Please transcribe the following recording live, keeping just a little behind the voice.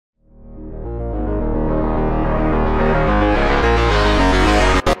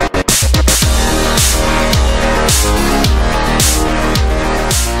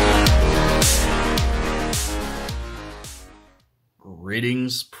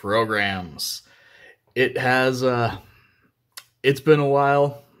programs. It has it's been a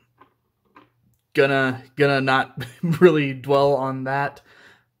while. Gonna not really dwell on that.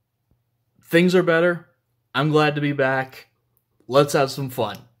 Things are better. I'm glad to be back. Let's have some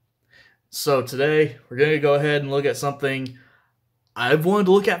fun. So today we're gonna go ahead and look at something I've wanted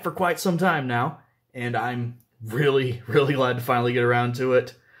to look at for quite some time now, and I'm really glad to finally get around to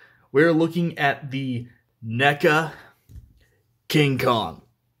it. We're looking at the Neca King Kong.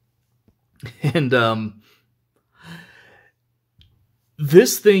 And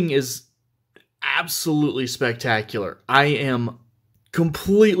this thing is absolutely spectacular. I am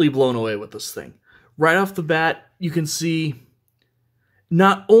completely blown away with this thing. Right off the bat, you can see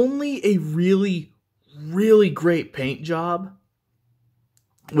not only a really great paint job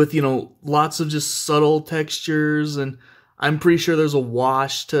with, lots of just subtle textures, and I'm pretty sure there's a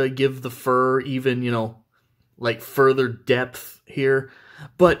wash to give the fur even, like further depth here.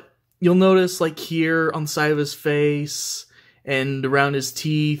 But you'll notice like here on the side of his face and around his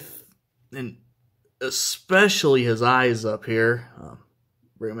teeth, and especially his eyes up here.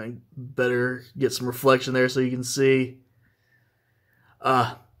 We're gonna better get some reflection there so you can see.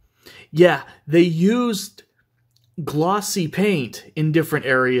 Yeah, they used glossy paint in different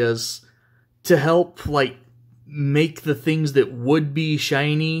areas to help like make the things that would be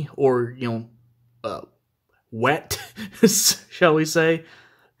shiny or wet, shall we say,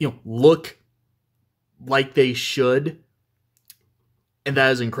 look like they should, and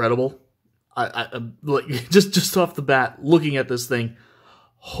that is incredible. I like just off the bat, looking at this thing,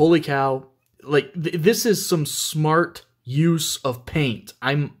 holy cow! Like this is some smart use of paint.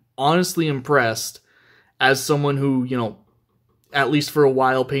 I'm honestly impressed as someone who, at least for a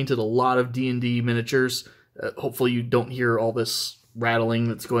while, painted a lot of D&D miniatures. Hopefully you don't hear all this rattling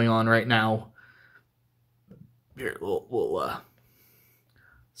that's going on right now. Here, we'll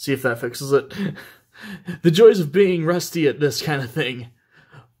see if that fixes it. The joys of being rusty at this kind of thing.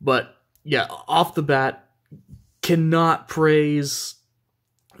 But yeah, off the bat, cannot praise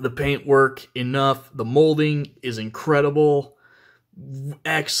the paintwork enough. The molding is incredible.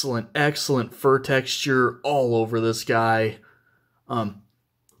 Excellent fur texture all over this guy. Wow,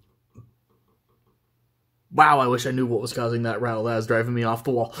 I wish I knew what was causing that rattle. That was driving me off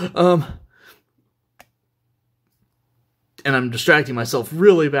the wall. And I'm distracting myself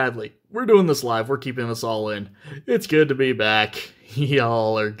really badly. We're doing this live. We're keeping this all in. It's good to be back.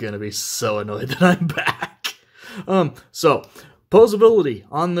 Y'all are gonna be so annoyed that I'm back. So, posability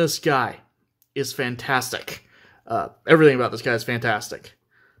on this guy is fantastic. Everything about this guy is fantastic.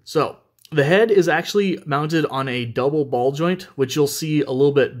 So, the head is actually mounted on a double ball joint, which you'll see a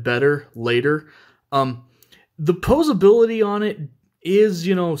little bit better later. The posability on it is,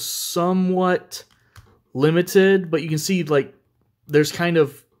 somewhat limited, but you can see, like, there's kind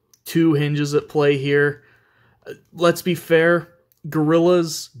of two hinges at play here. Let's be fair,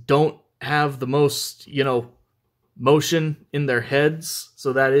 gorillas don't have the most, motion in their heads,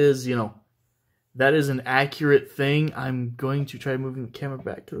 so that is, that is an accurate thing. I'm going to try moving the camera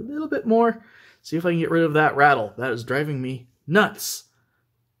back a little bit more, see if I can get rid of that rattle. That is driving me nuts.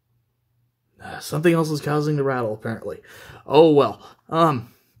 Something else is causing the rattle, apparently. Oh, well.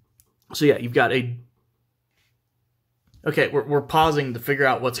 So yeah, you've got a... Okay, we're pausing to figure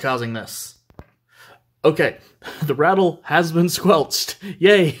out what's causing this. Okay, the rattle has been squelched.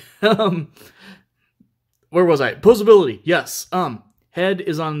 Yay! Where was I? Posability, yes. Head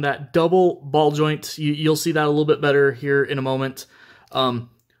is on that double ball joint. You'll see that a little bit better here in a moment.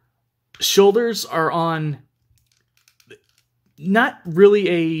 Shoulders are on... It's not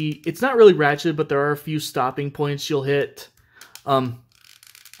really ratchet, but there are a few stopping points you'll hit.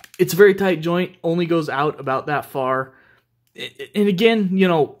 It's a very tight joint, only goes out about that far. And again,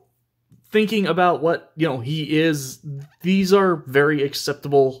 thinking about what, he is, these are very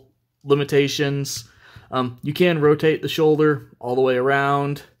acceptable limitations. You can rotate the shoulder all the way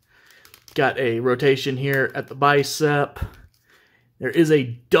around. Got a rotation here at the bicep. There is a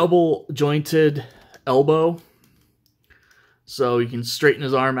double jointed elbow, so you can straighten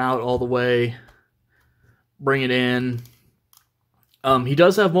his arm out all the way, bring it in. He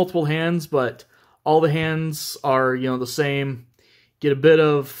does have multiple hands, but all the hands are, the same. Get a bit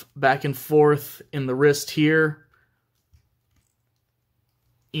of back and forth in the wrist here.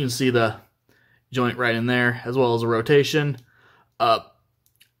 You can see the joint right in there, as well as a rotation. The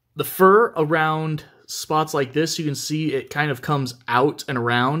fur around spots like this, you can see it kind of comes out and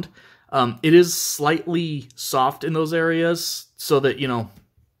around. It is slightly soft in those areas, so that,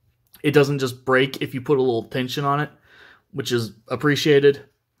 it doesn't just break if you put a little tension on it, which is appreciated.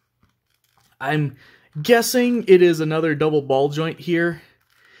 I'm guessing it is another double ball joint here.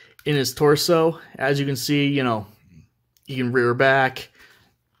 in his torso. As you can see, you know, you can rear back,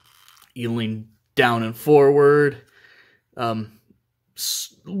 you can lean down and forward.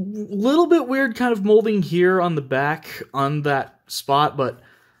 Little bit weird kind of molding here on the back on that spot, but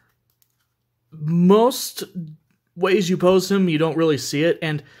most ways you pose him, you don't really see it.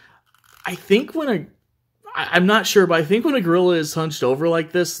 And I think I'm not sure, but I think when a gorilla is hunched over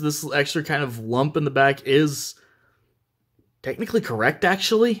like this extra kind of lump in the back is technically correct,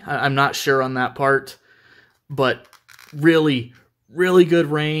 actually. I'm not sure on that part, but really, really good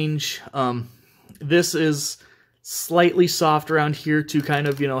range. This is slightly soft around here to kind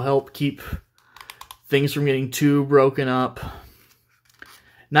of, you know, help keep things from getting too broken up.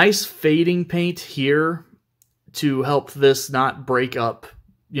 Nice fading paint here to help this not break up,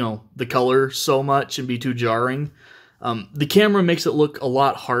 you know, the color so much and be too jarring. The camera makes it look a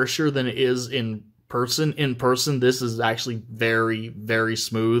lot harsher than it is in person. In person, this is actually very, very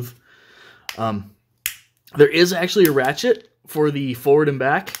smooth. There is actually a ratchet for the forward and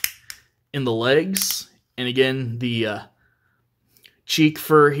back in the legs. And again, the cheek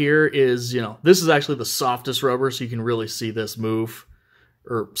fur here is, you know, this is actually the softest rubber, so you can really see this move.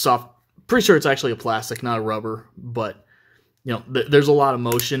 Or soft, pretty sure it's actually a plastic, not a rubber, but, you know, there's a lot of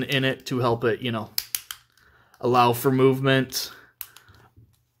motion in it to help it, you know, allow for movement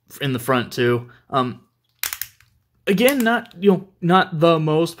in the front too. Again, not the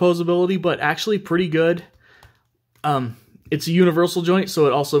most posability, but actually pretty good. It's a universal joint, so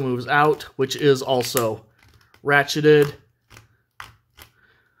it also moves out, which is also ratcheted.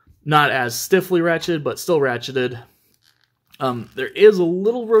 Not as stiffly ratcheted, but still ratcheted. There is a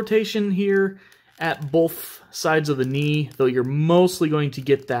little rotation here at both sides of the knee, though you're mostly going to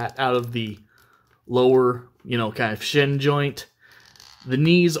get that out of the lower, you know, kind of shin joint. The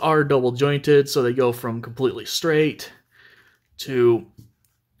knees are double jointed, so they go from completely straight to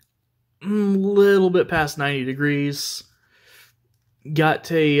a little bit past 90 degrees.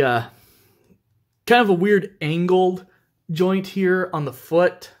 Got a kind of a weird angled joint here on the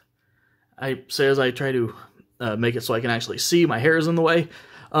foot. I say as I try to make it so I can actually see, my hair is in the way.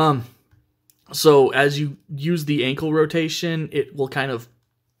 So as you use the ankle rotation, it will kind of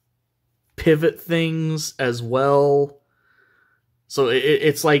pivot things as well. So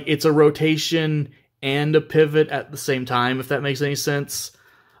it's like it's a rotation and a pivot at the same time, if that makes any sense.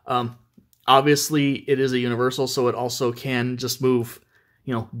 Obviously, it is a universal, so it also can just move,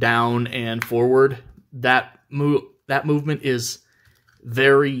 you know, down and forward. That movement is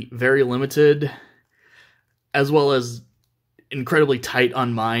very, very limited, as well as incredibly tight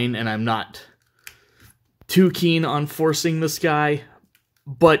on mine, and I'm not too keen on forcing this guy.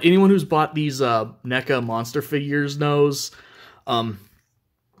 But anyone who's bought these NECA monster figures knows,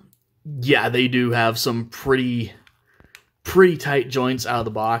 yeah, they do have some pretty tight joints out of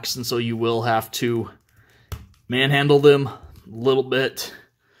the box, and so you will have to manhandle them a little bit,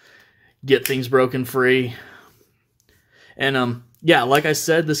 get things broken free. And yeah, like I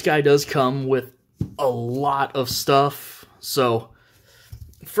said, this guy does come with a lot of stuff. So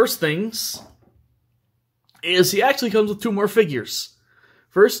first things is he actually comes with 2 more figures.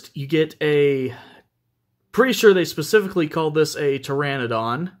 First, you get a, pretty sure they specifically called this a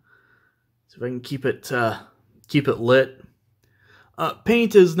Pteranodon. See if I can keep it lit.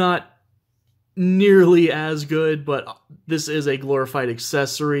 Paint is not nearly as good, but this is a glorified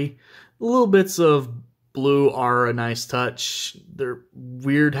accessory. Little bits of blue are a nice touch. They're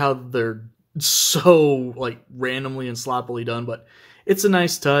weird how they're so like randomly and sloppily done, but it's a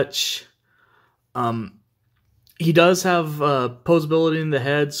nice touch. He does have posability in the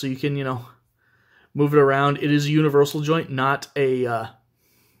head, so you can, you know, move it around. It is a universal joint, not a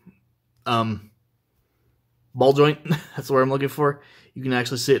ball joint. That's the word I'm looking for. You can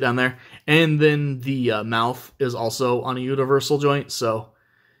actually see it down there. And then the mouth is also on a universal joint, so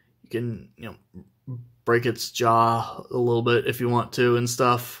you can, you know, break its jaw a little bit if you want to and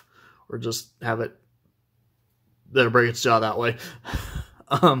stuff, or just have it there, break its jaw that way.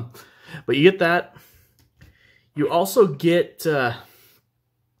 But you get that. You also get, I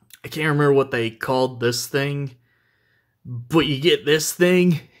can't remember what they called this thing, but you get this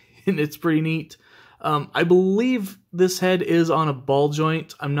thing, and it's pretty neat. I believe this head is on a ball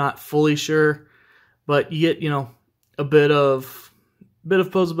joint. I'm not fully sure, but you get, you know, a bit of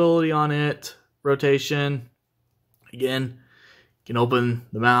posability on it, rotation. Again, you can open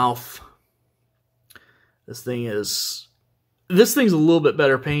the mouth. This thing's a little bit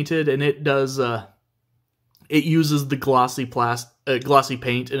better painted, and it does it uses the glossy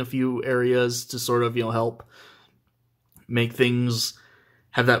paint in a few areas to sort of, you know, help make things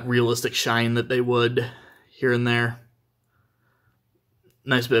have that realistic shine that they would here and there.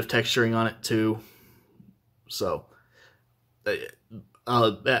 Nice bit of texturing on it too. So,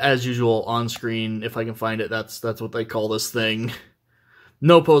 as usual, on screen, if I can find it, that's what they call this thing.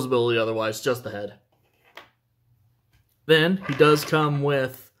 No posability otherwise, just the head. Then he does come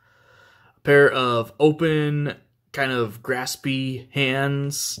with a pair of open, kind of graspy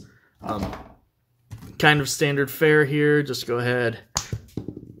hands. Kind of standard fare here. Just go ahead,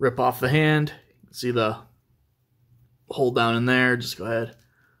 rip off the hand. See the hole down in there. Just go ahead,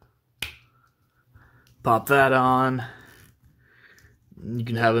 pop that on. You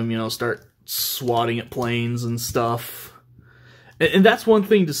can have him, start swatting at planes and stuff. And that's one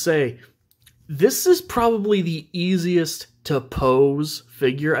thing to say. This is probably the easiest to pose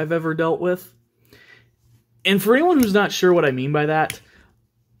figure I've ever dealt with. And for anyone who's not sure what I mean by that,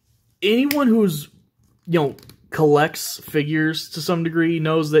 anyone who's, collects figures to some degree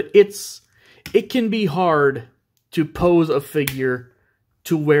knows that it can be hard to pose a figure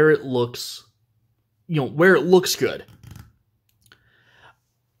to where it looks, where it looks good.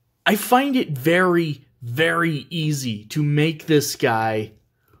 I find it very, very easy to make this guy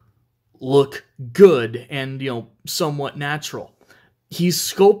look good and, somewhat natural. He's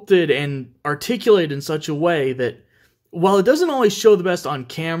sculpted and articulated in such a way that while it doesn't always show the best on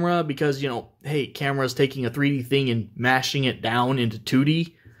camera because, hey, camera's taking a 3D thing and mashing it down into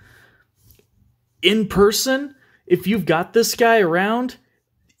 2D, in person, if you've got this guy around,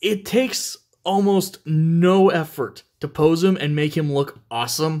 it takes almost no effort to pose him and make him look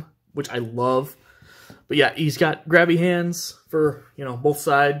awesome, which I love. But yeah, he's got grabby hands for, both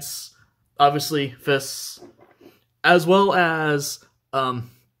sides, obviously fists, as well as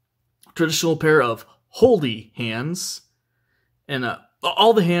traditional pair of holdy hands. And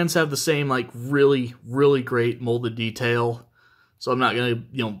all the hands have the same, really, really great molded detail. So I'm not going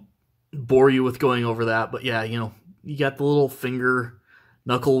to, bore you with going over that. But yeah, you got the little finger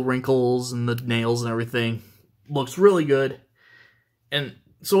knuckle wrinkles and the nails and everything. Looks really good. And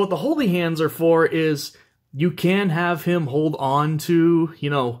so what the holdy hands are for is you can have him hold on to,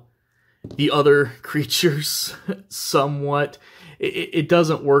 the other creatures somewhat. It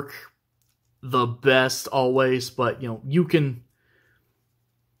doesn't work the best always, but, you can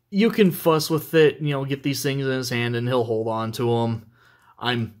fuss with it, get these things in his hand and he'll hold on to them.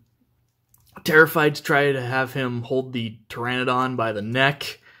 I'm terrified to try to have him hold the Pteranodon by the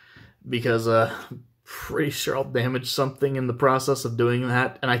neck because pretty sure I'll damage something in the process of doing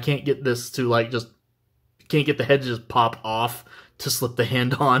that, and I can't get this to can't get the head to just pop off to slip the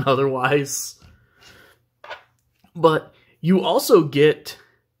hand on otherwise. But you also get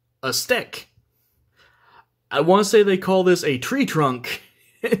a stick. I want to say they call this a tree trunk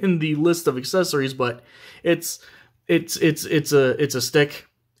in the list of accessories, but it's a stick.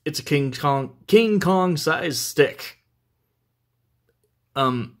 It's a King Kong size stick.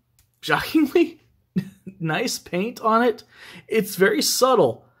 Shockingly nice paint on it. It's very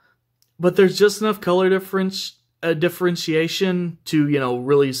subtle, but there's just enough color differentiation to,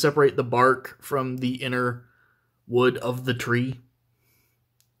 really separate the bark from the inner wood of the tree.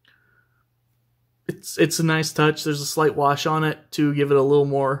 It's a nice touch. There's a slight wash on it to give it a little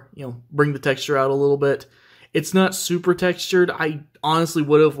more, bring the texture out a little bit. It's not super textured. I honestly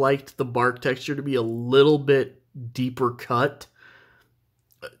would have liked the bark texture to be a little bit deeper cut.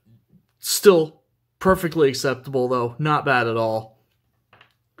 Still perfectly acceptable, though. Not bad at all.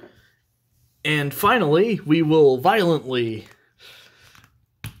 And finally, we will violently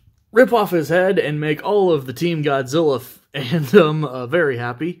rip off his head and make all of the Team Godzilla fandom very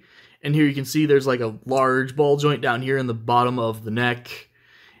happy. And here you can see there's a large ball joint down here in the bottom of the neck.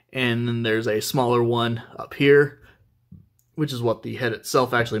 And then there's a smaller one up here, which is what the head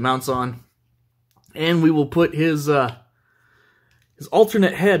itself actually mounts on. And we will put his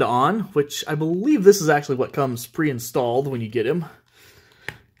alternate head on, which I believe this is actually what comes pre-installed when you get him.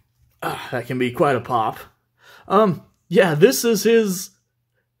 That can be quite a pop. Yeah, this is his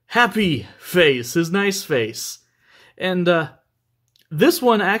happy face, his nice face. And this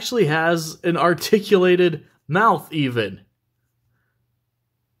one actually has an articulated mouth even.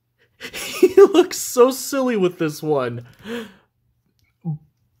 He looks so silly with this one.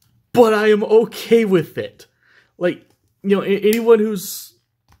 But I am okay with it. Anyone who's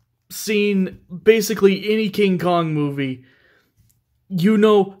seen basically any King Kong movie,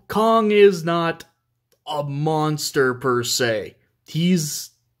 Kong is not a monster per se. He's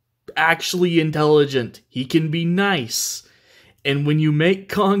actually intelligent. He can be nice. And when you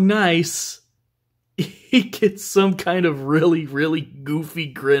make Kong nice, he gets some kind of really, really goofy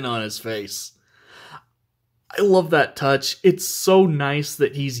grin on his face. I love that touch. It's so nice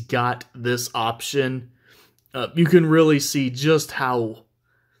that he's got this option. You can really see just how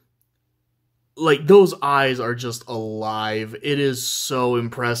like, those eyes are just alive. It is so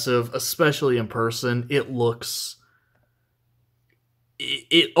impressive, especially in person. It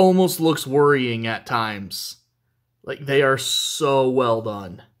almost looks worrying at times. Like, they are so well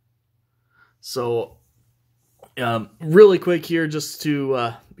done. So, really quick here, just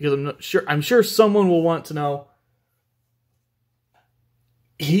to, because I'm sure someone will want to know.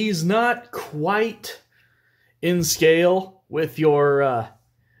 He's not quite in scale with your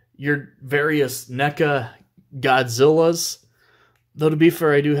various NECA Godzillas. Though, to be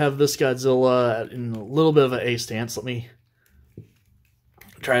fair, I do have this Godzilla in a little bit of an A stance. Let me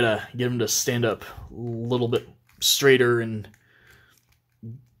try to get him to stand up a little bit straighter and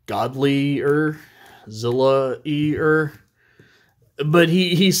godlier, Zilla-er. But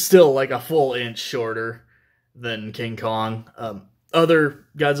he's still like a full inch shorter than King Kong. Other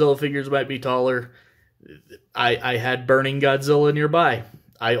Godzilla figures might be taller. I had Burning Godzilla nearby.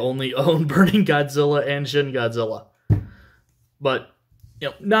 I only own Burning Godzilla and Shin Godzilla. But,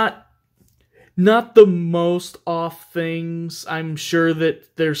 you know, not the most off things. I'm sure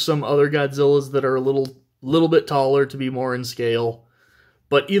that there's some other Godzillas that are a little bit taller to be more in scale.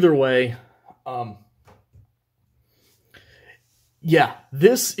 But either way, yeah,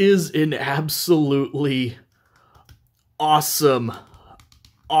 this is an absolutely awesome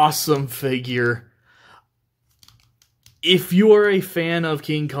figure. If you are a fan of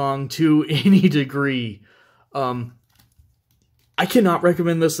King Kong to any degree, I cannot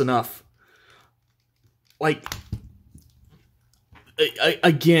recommend this enough. Like,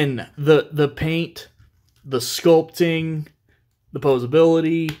 again, the paint, the sculpting, the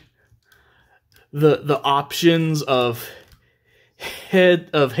posability, the options of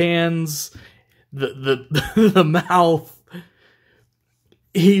hands, the mouth.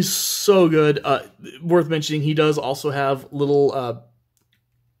 He's so good. Worth mentioning, he does also have little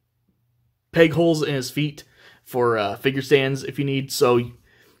peg holes in his feet for figure stands if you need. So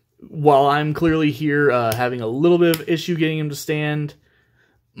while I'm clearly here having a little bit of issue getting him to stand,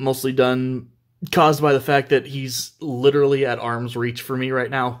 mostly caused by the fact that he's literally at arm's reach for me right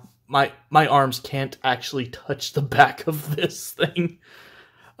now. My arms can't actually touch the back of this thing.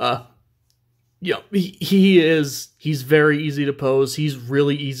 Yeah, he's very easy to pose. He's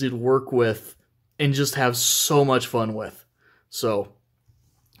really easy to work with and just have so much fun with. So,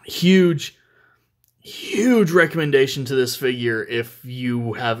 huge recommendation to this figure if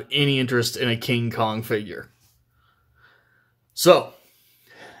you have any interest in a King Kong figure. So,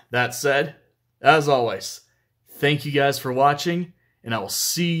 that said, as always, thank you guys for watching, and I will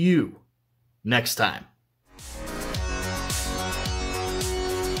see you next time.